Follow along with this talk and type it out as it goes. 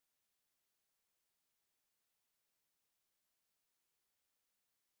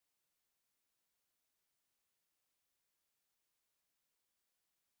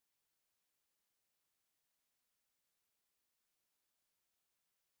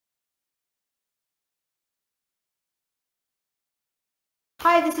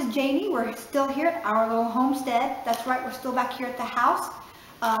Hi, this is Janie. We're still here at our little homestead. That's right, we're still back here at the house.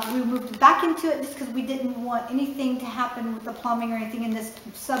 We moved back into it just because we didn't want anything to happen with the plumbing or anything in this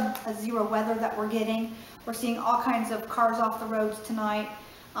sub-zero weather that we're getting. We're seeing all kinds of cars off the roads tonight.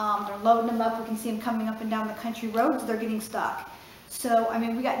 They're loading them up. We can see them coming up and down the country roads. They're getting stuck. So, I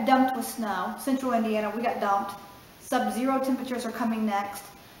mean, we got dumped with snow. Central Indiana, we got dumped. Sub-zero temperatures are coming next.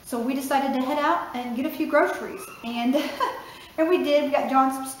 So we decided to head out and get a few groceries. And and we did. We got John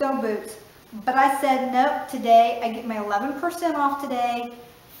some snow boots. But I said, nope, today I get my 11% off today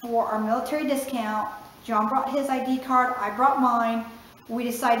for our military discount. John brought his ID card. I brought mine. We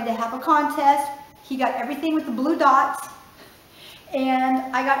decided to have a contest. He got everything with the blue dots.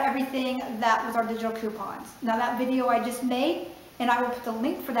 And I got everything that was our digital coupons. Now that video I just made, and I will put the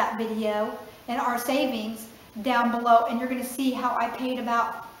link for that video and our savings down below. And you're going to see how I paid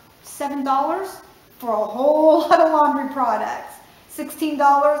about $7 for a whole lot of laundry products,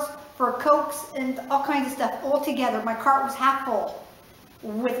 $16 for Cokes and all kinds of stuff all together. My cart was half full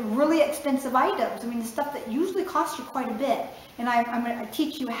with really expensive items. I mean, the stuff that usually costs you quite a bit. And I'm going to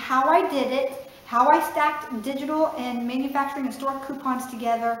teach you how I did it, how I stacked digital and manufacturing and store coupons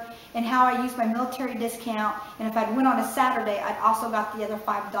together, and how I used my military discount. And if I'd went on a Saturday, I'd also got the other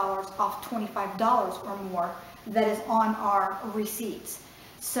 $5 off $25 or more that is on our receipts.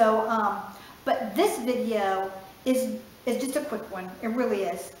 So, but this video is just a quick one. It really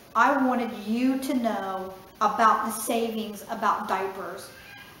is. I wanted you to know about the savings about diapers.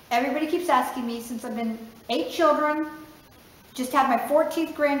 Everybody keeps asking me, since I've been 8 children, just had my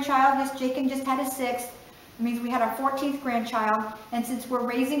 14th grandchild. Yes, Jacob just had his 6th. It means we had our 14th grandchild. And since we're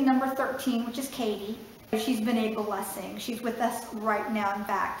raising number 13, which is Katie, she's been a blessing. She's with us right now, in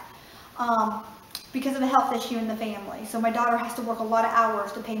fact. Because of a health issue in the family. So my daughter has to work a lot of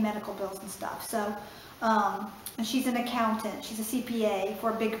hours to pay medical bills and stuff. So, and she's an accountant. She's a CPA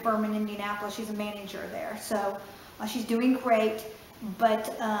for a big firm in Indianapolis. She's a manager there. So she's doing great. But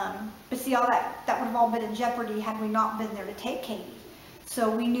see, all that would have all been in jeopardy had we not been there to take Katie. So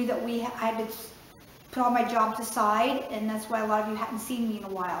we knew that I had to put all my jobs aside, and that's why a lot of you hadn't seen me in a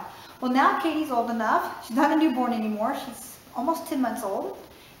while. Well, now Katie's old enough. She's not a newborn anymore. She's almost 10 months old.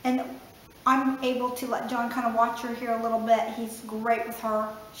 And I'm able to let John kind of watch her here a little bit. He's great with her.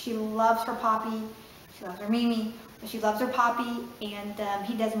 She loves her Poppy. She loves her Mimi, but she loves her Poppy. And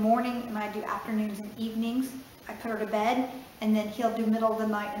he does morning, and I do afternoons and evenings. I put her to bed, and then he'll do middle of the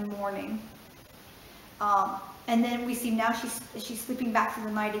night and morning. And then we see now she's sleeping back through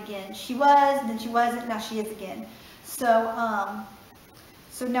the night again. She was, then she wasn't, now she is again. So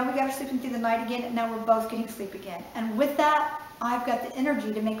so now we got her sleeping through the night again, and now we're both getting sleep again. And with that, I've got the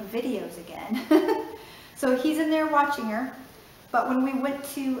energy to make videos again. So he's in there watching her. But when we went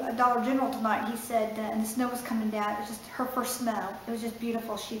to a Dollar General tonight, he said, and the snow was coming down, it was just her first snow. It was just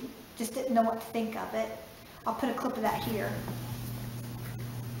beautiful. She just didn't know what to think of it. I'll put a clip of that here.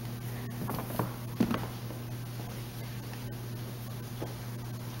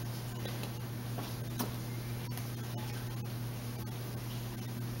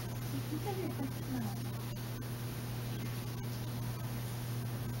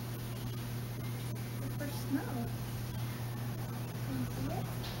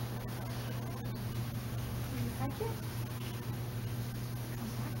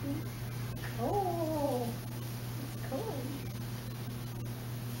 Oh, it's cold.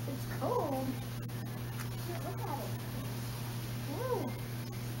 It's cold. Look at it. Whoa.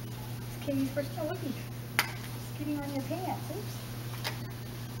 It's Katie's first snow. Looky. It's getting on your pants. Oops.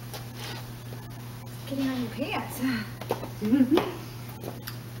 It's getting on your pants.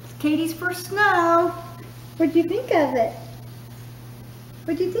 It's Katie's first snow. What'd you think of it?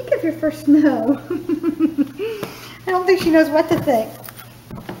 What'd you think of your first snow? I don't think she knows what to think.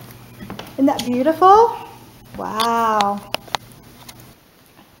 Isn't that beautiful? Wow.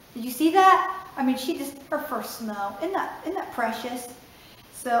 Did you see that? I mean, her first snow. Isn't that precious?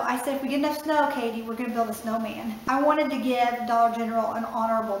 So I said, if we get enough snow, Katie, we're going to build a snowman. I wanted to give Dollar General an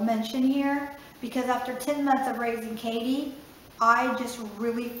honorable mention here because after 10 months of raising Katie, I just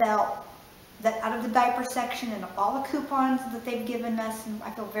really felt that out of the diaper section and of all the coupons that they've given us, and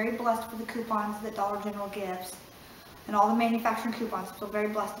I feel very blessed for the coupons that Dollar General gives, and all the manufacturing coupons, I feel very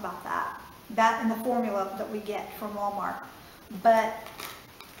blessed about that. That and the formula that we get from Walmart. But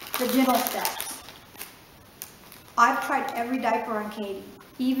the gentle steps. I've tried every diaper on Katie,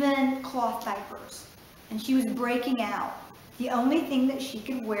 even cloth diapers, and she was breaking out. The only thing that she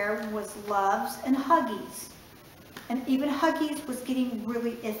could wear was Loves and Huggies. And even Huggies was getting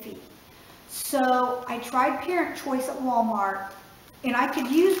really iffy. So I tried Parent Choice at Walmart, and I could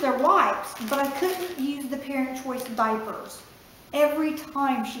use their wipes, but I couldn't use the Parent Choice diapers. Every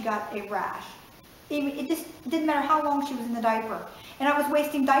time she got a rash. It just didn't matter how long she was in the diaper. And I was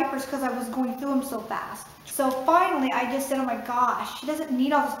wasting diapers because I was going through them so fast. So finally, I just said, oh my gosh, she doesn't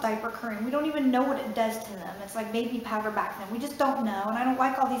need all this diaper cream. We don't even know what it does to them. It's like baby powder back then. We just don't know. And I don't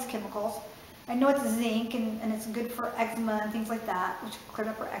like all these chemicals. I know it's zinc and it's good for eczema and things like that, which cleared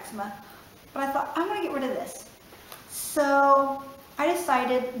up her eczema. But I thought, I'm going to get rid of this. So I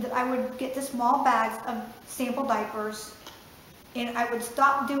decided that I would get the small bags of sample diapers, and I would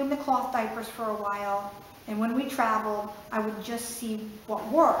stop doing the cloth diapers for a while. And when we traveled, I would just see what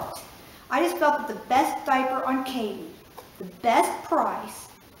worked. I just felt that the best diaper on Katie, the best price,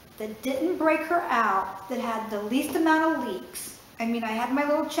 that didn't break her out, that had the least amount of leaks. I mean, I had my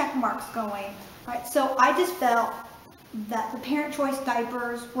little check marks going. Right? So I just felt that the Parent Choice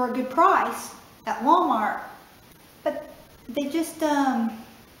diapers were a good price at Walmart, but they just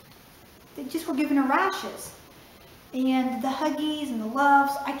were giving her rashes. And the Huggies and the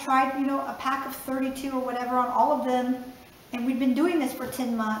Loves, I tried, you know, a pack of 32 or whatever on all of them, and we'd been doing this for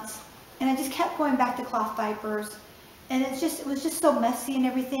 10 months, and I just kept going back to cloth diapers, and it was just so messy and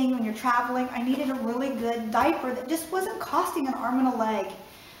everything when you're traveling. I needed a really good diaper that just wasn't costing an arm and a leg.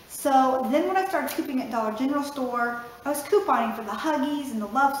 So then when I started couping at Dollar General store, I was couponing for the Huggies and the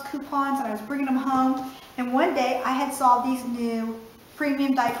Loves coupons, and I was bringing them home, and one day I had saw these new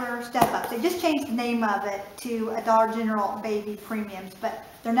premium diaper step-ups. They just changed the name of it to a Dollar General baby premiums, but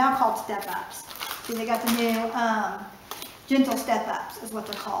they're now called step-ups. See, they got the new gentle step-ups is what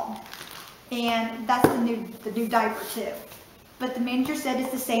they're called, and that's the new diaper too. But the manager said it's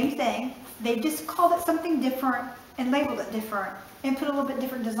the same thing. They just called it something different and labeled it different and put a little bit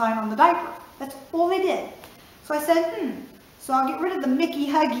different design on the diaper. That's all they did. So I said, so I'll get rid of the Mickey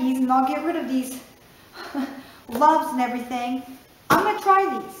Huggies and I'll get rid of these Loves and everything. I'm going to try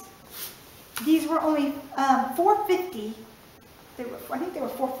these. These were only $4.50. I think they were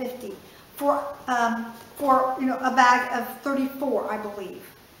 $4.50 for you know, a bag of 34, I believe.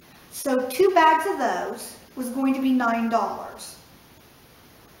 So 2 bags of those was going to be $9.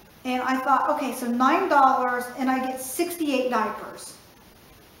 And I thought, okay, so $9 and I get 68 diapers.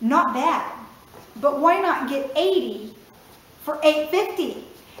 Not bad. But why not get 80 for $8.50?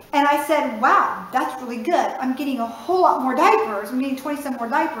 And I said, wow, that's really good. I'm getting a whole lot more diapers. I'm getting 20-some more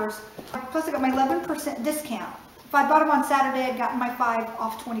diapers. Plus I got my 11% discount. If I bought them on Saturday, I'd gotten my 5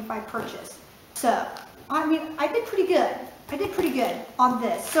 off 25 purchase. So, I mean, I did pretty good. I did pretty good on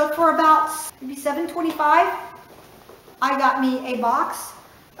this. So for about maybe $7.25, I got me a box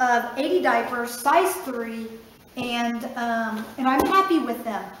of 80 diapers, size 3, and I'm happy with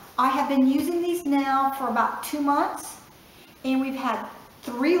them. I have been using these now for about 2 months, and we've had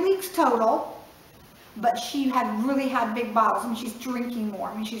 3 leaks total, but she had really had big bottles. I mean, she's drinking more.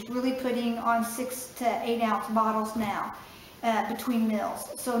 I mean, she's really putting on 6 to 8 ounce bottles now between meals.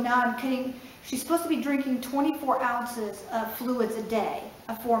 So now I'm cutting, she's supposed to be drinking 24 ounces of fluids a day,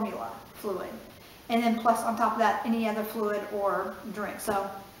 a formula fluid. And then plus on top of that, any other fluid or drink. So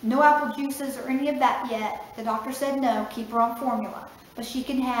no apple juices or any of that yet. The doctor said no, keep her on formula. But she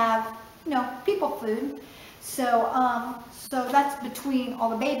can have, you know, people food. So, so that's between all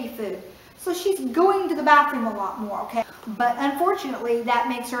the baby food. So she's going to the bathroom a lot more, okay? But unfortunately, that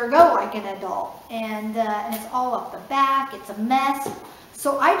makes her go like an adult. And it's all up the back. It's a mess.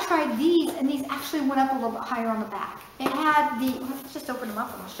 So I tried these, and these actually went up a little bit higher on the back. It had the, let's just open them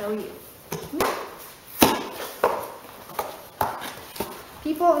up and I'll show you.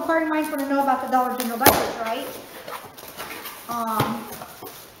 People, inquiring minds want to know about the Dollar General diapers, right?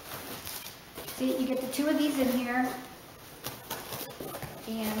 See, you get the 2 of these in here.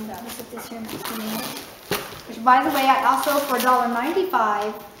 And let me put this here next to me. Which, by the way, I also, for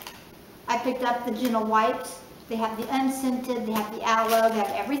 $1.95, I picked up the Gentle wipes. They have the unscented, they have the aloe, they have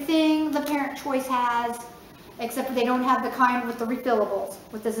everything the Parent Choice has, except for they don't have the kind with the refillables,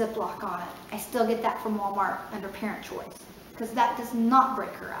 with the Ziploc on it. I still get that from Walmart under Parent Choice, because that does not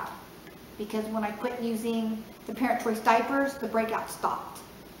break her out. Because when I quit using the Parent Choice diapers, the breakout stopped.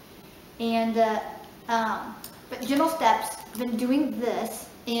 And, but Gentle Steps been doing this,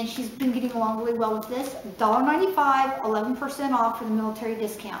 and she's been getting along really well with this. $1.95, 11% off for the military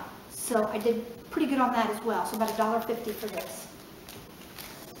discount. So I did pretty good on that as well. So about $1.50 for this.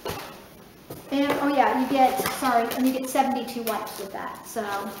 And oh yeah, you get, sorry, and you get 72 wipes with that. So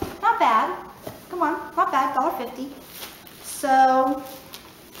not bad. Come on, not bad, $1.50. So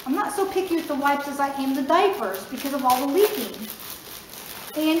I'm not so picky with the wipes as I am the diapers because of all the leaking.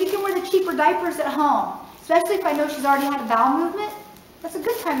 And you can wear the cheaper diapers at home, especially if I know she's already had a bowel movement. That's a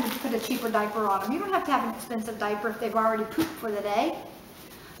good time to put a cheaper diaper on them. You don't have to have an expensive diaper if they've already pooped for the day.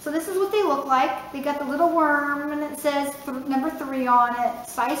 So this is what they look like. They got the little worm and it says number 3 on it,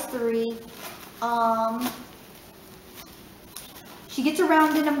 size 3. She gets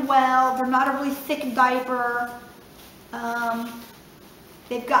around in them well. They're not a really thick diaper.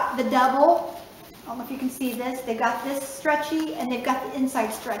 They've got the double. I don't know if you can see this. They've got this stretchy and they've got the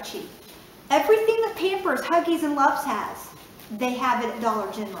inside stretchy. Everything that Pampers, Huggies, and Loves has, they have it at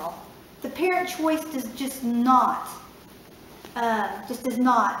Dollar General. The Parent Choice does just not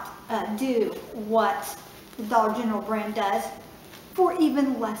do what the Dollar General brand does for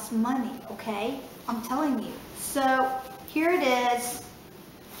even less money, okay? I'm telling you. So here it is.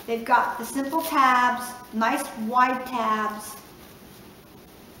 They've got the simple tabs, nice wide tabs.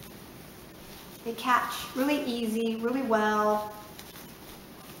 They catch really easy, really well.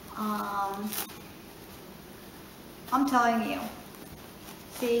 I'm telling you.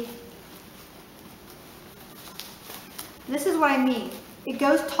 See? This is what I mean. It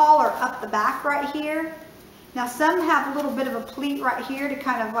goes taller up the back right here. Now some have a little bit of a pleat right here to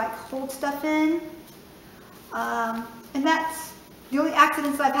kind of like hold stuff in. And that's the only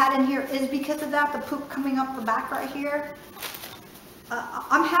accidents I've had in here is because of that, the poop coming up the back right here.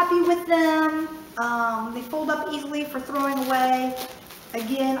 I'm happy with them. They fold up easily for throwing away.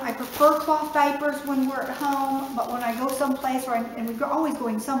 Again, I prefer cloth diapers when we're at home, but when I go someplace, and we're always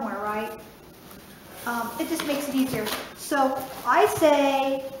going somewhere, right? It just makes it easier. So I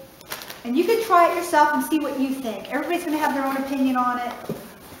say, and you can try it yourself and see what you think. Everybody's going to have their own opinion on it.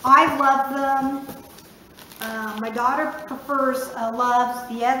 I love them. My daughter prefers Loves.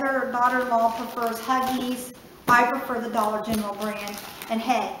 The other daughter-in-law prefers Huggies. I prefer the Dollar General brand. And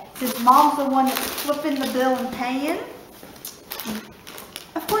hey, since Mom's the one that's flipping the bill and paying,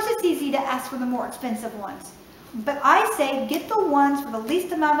 of course it's easy to ask for the more expensive ones. But I say get the ones for the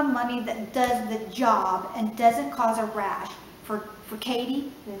least amount of money that does the job and doesn't cause a rash. For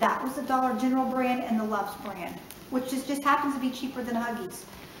Katie, that was the Dollar General brand and the Loves brand, which just happens to be cheaper than Huggies.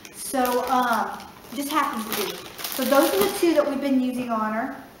 So, just happens to be. So those are the 2 that we've been using on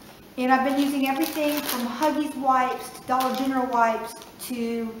her. And I've been using everything from Huggies wipes to Dollar General wipes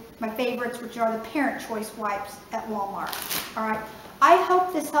to my favorites, which are the Parent Choice wipes at Walmart. All right. I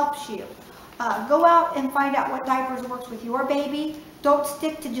hope this helps you. Go out and find out what diapers works with your baby. Don't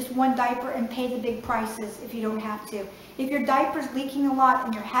stick to just one diaper and pay the big prices if you don't have to. If your diaper's leaking a lot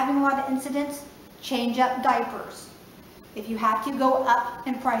and you're having a lot of incidents, change up diapers. If you have to, go up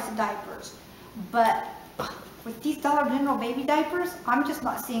in price of diapers. But with these Dollar General baby diapers, I'm just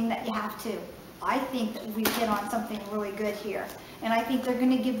not seeing that you have to. I think that we've hit on something really good here. And I think they're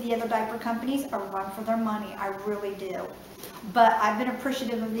going to give the other diaper companies a run for their money. I really do. But I've been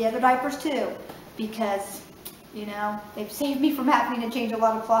appreciative of the other diapers too, because, you know, they've saved me from having to change a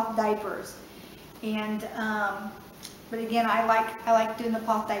lot of cloth diapers. And, but again, I like doing the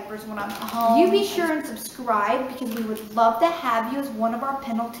cloth diapers when I'm home. You be sure and subscribe because we would love to have you as one of our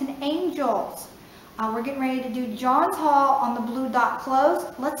Pendleton Angels. We're getting ready to do John's haul on the blue dot clothes.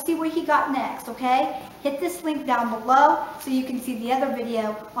 Let's see what he got next, okay? Hit this link down below so you can see the other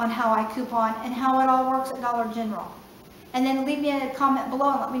video on how I coupon and how it all works at Dollar General. And then leave me a comment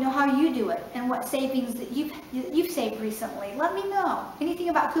below and let me know how you do it and what savings that you've saved recently. Let me know anything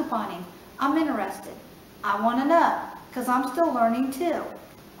about couponing. I'm interested. I want to know because I'm still learning too.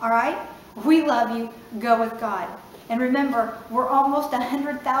 All right? We love you. Go with God. And remember, we're almost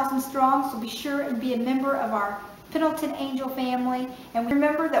 100,000 strong, so be sure and be a member of our Pendleton Angel family. And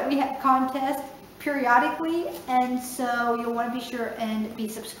remember that we have contests periodically, and so you'll want to be sure and be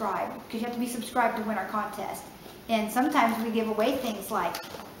subscribed because you have to be subscribed to win our contest. And sometimes we give away things like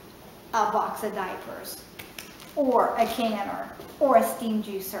a box of diapers or a canner or a steam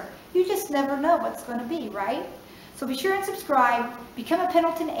juicer. You just never know what's going to be, right? So be sure and subscribe, become a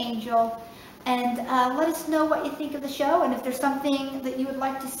Pendleton Angel, and let us know what you think of the show. And if there's something that you would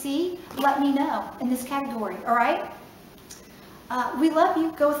like to see, let me know in this category, all right? We love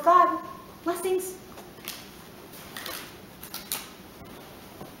you. Go with God. Blessings.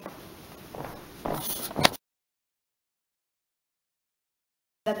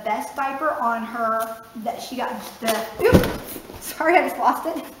 The best diaper on her that she got, oops, sorry, I just lost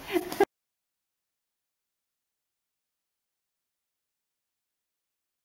it.